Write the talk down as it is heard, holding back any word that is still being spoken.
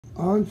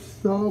I'm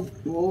so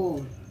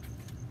bored.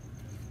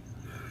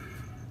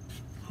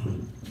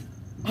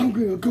 I'm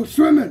gonna go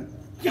swimming.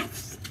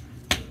 Yes!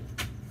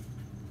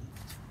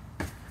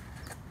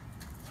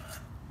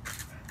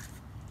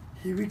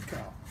 Here we go.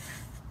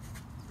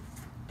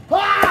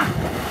 Ah!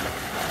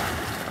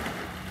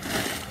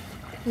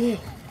 Oh,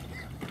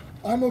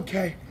 I'm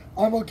okay.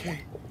 I'm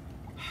okay.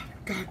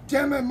 God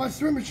damn it, my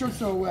swimming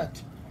shorts are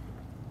wet.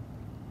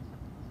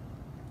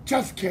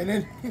 Just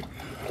kidding.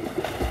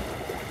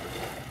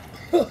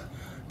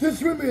 This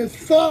swimming is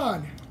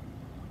fun.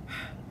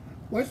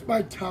 Where's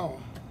my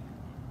towel?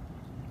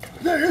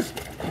 There it is.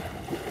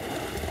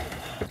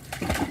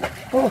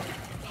 Oh.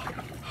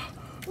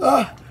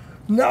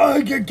 Now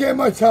I can get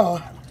my towel.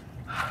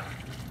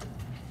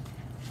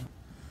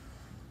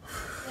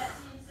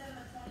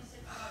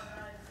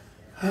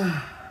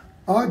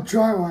 I'll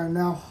dry right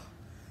now.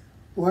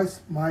 Where's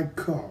my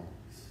clothes?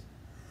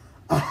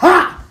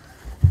 Aha!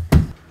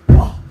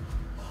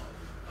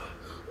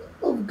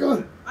 Oh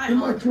God!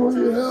 Am I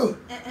throwing it out?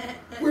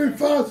 Very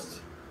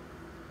fast.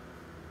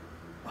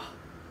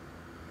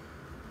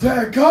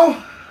 There you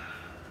go.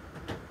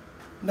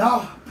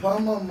 Now put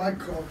on my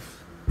clothes.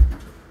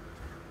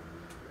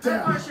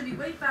 That should be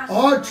way faster.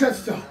 All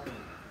dressed up.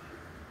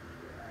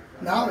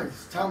 Now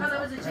it's time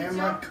to play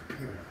my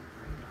computer.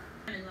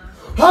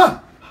 Huh?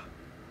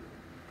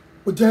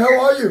 What the hell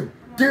are you?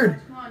 Dude,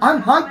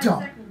 I'm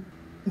Hunter.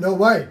 No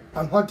way,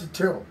 I'm Hunter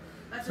too.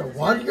 So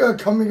why are you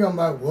coming on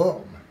my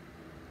room?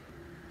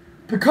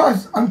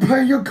 Because I'm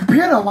playing your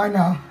computer right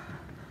now.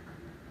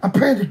 I'm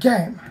playing the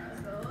game.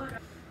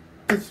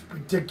 It's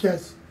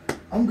ridiculous.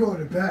 I'm going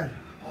to bed.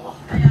 Oh.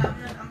 Yeah,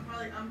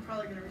 I'm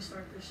probably gonna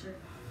restart this shit.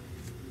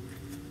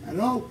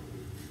 Hello?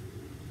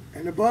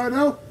 Anybody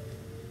know?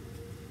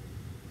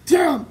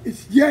 Damn,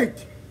 it's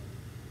late.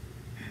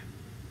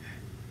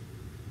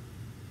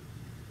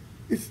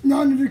 It's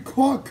 9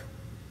 o'clock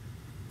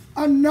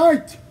at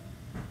night.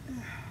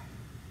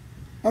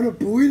 I don't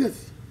believe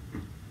this.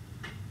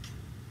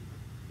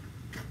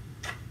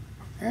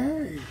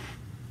 Hey,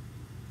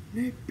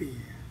 Nippy.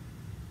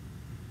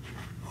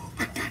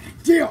 I got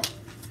a deal.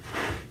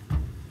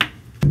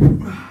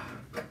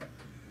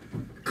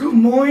 Good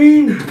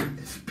morning.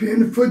 It's a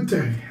beautiful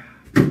day.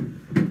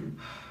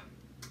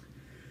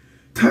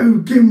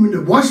 Time to get me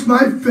to wash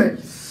my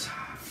face.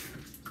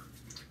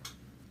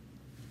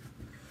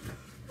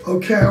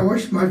 Okay, I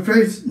wash my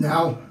face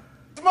now.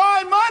 It's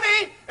my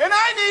money, and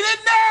I need it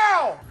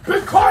now!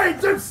 Be quiet,